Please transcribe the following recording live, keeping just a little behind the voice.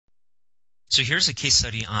So here's a case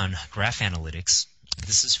study on graph analytics.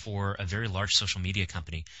 This is for a very large social media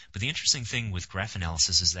company. But the interesting thing with graph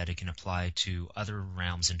analysis is that it can apply to other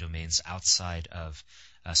realms and domains outside of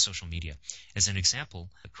social media. As an example,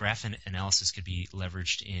 graph analysis could be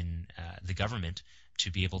leveraged in the government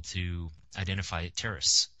to be able to identify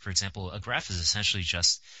terrorists. For example, a graph is essentially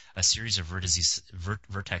just a series of vertices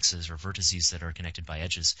or vertices that are connected by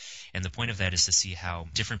edges. And the point of that is to see how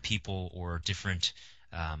different people or different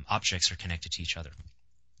objects are connected to each other.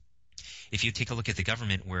 If you take a look at the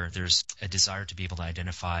government where there's a desire to be able to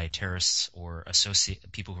identify terrorists or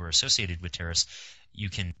people who are associated with terrorists, you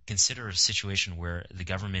can consider a situation where the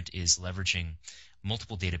government is leveraging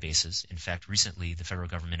multiple databases. In fact, recently the federal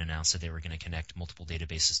government announced that they were going to connect multiple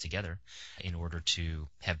databases together in order to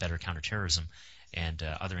have better counterterrorism and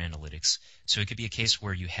other analytics. So it could be a case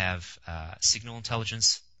where you have signal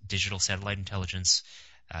intelligence, digital satellite intelligence,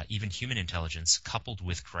 even human intelligence coupled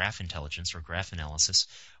with graph intelligence or graph analysis,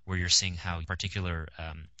 where you're seeing how particular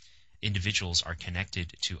individuals are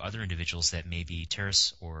connected to other individuals that may be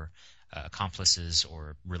terrorists or accomplices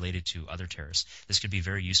or related to other terrorists. This could be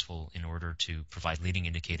very useful in order to provide leading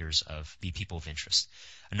indicators of the people of interest.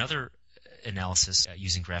 Another analysis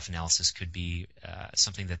using graph analysis could be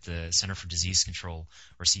something that the Center for Disease Control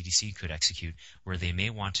or CDC could execute, where they may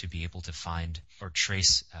want to be able to find or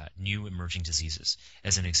trace new emerging diseases.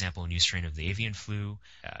 As an example, a new strain of the avian flu,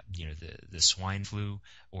 the swine flu,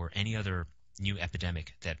 or any other new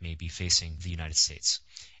epidemic that may be facing the United States.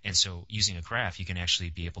 And so using a graph, you can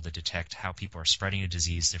actually be able to detect how people are spreading a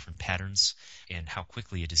disease, different patterns, and how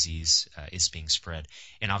quickly a disease is being spread.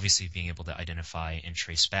 And obviously being able to identify and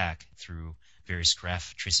trace back through various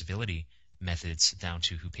graph traceability methods down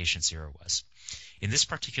to who patient zero was. In this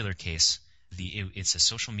particular case, it's a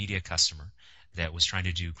social media customer that was trying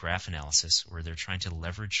to do graph analysis, where they're trying to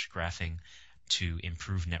leverage graphing to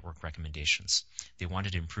improve network recommendations. They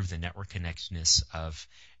wanted to improve the network connectedness of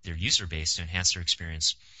their user base to enhance their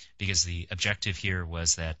experience, because the objective here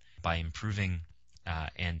was that by improving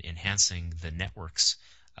and enhancing the networks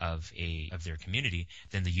of their community,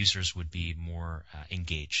 then the users would be more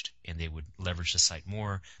engaged, and they would leverage the site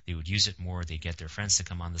more, they would use it more, they'd get their friends to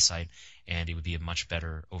come on the site, and it would be a much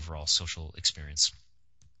better overall social experience.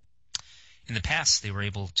 In the past, they were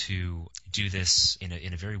able to do this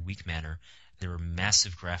in a very weak manner. There were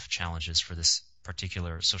massive graph challenges for this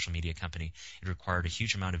particular social media company. It required a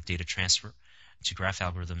huge amount of data transfer to graph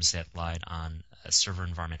algorithms that relied on a server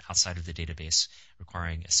environment outside of the database,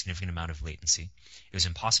 requiring a significant amount of latency. It was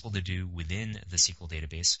impossible to do within the SQL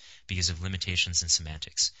database because of limitations in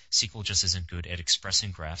semantics. SQL just isn't good at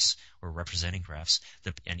expressing graphs or representing graphs,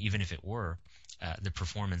 and even if it were, the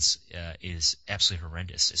performance is absolutely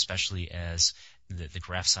horrendous, especially as the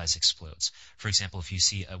graph size explodes. For example, if you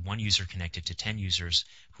see one user connected to 10 users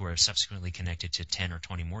who are subsequently connected to 10 or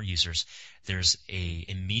 20 more users, there's an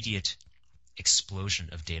immediate explosion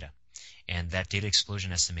of data. And that data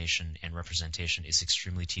explosion estimation and representation is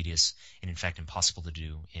extremely tedious and, in fact, impossible to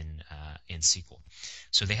do in SQL.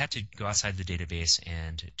 So they had to go outside the database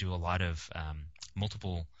and do a lot of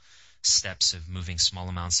multiple steps of moving small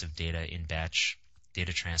amounts of data in batch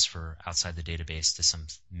data transfer outside the database to some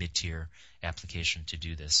mid-tier application to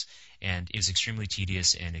do this. And it was extremely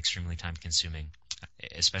tedious and extremely time-consuming,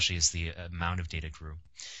 especially as the amount of data grew.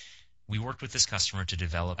 We worked with this customer to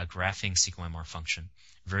develop a graphing SQL-MR function,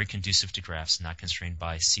 very conducive to graphs, not constrained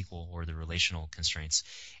by SQL or the relational constraints,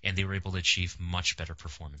 and they were able to achieve much better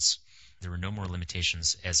performance. There were no more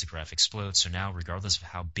limitations as the graph explodes, so now regardless of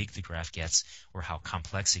how big the graph gets or how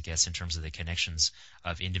complex it gets in terms of the connections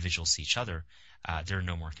of individuals to each other, there are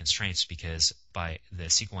no more constraints, because by the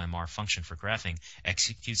SQL-MR function for graphing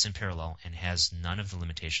executes in parallel and has none of the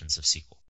limitations of SQL.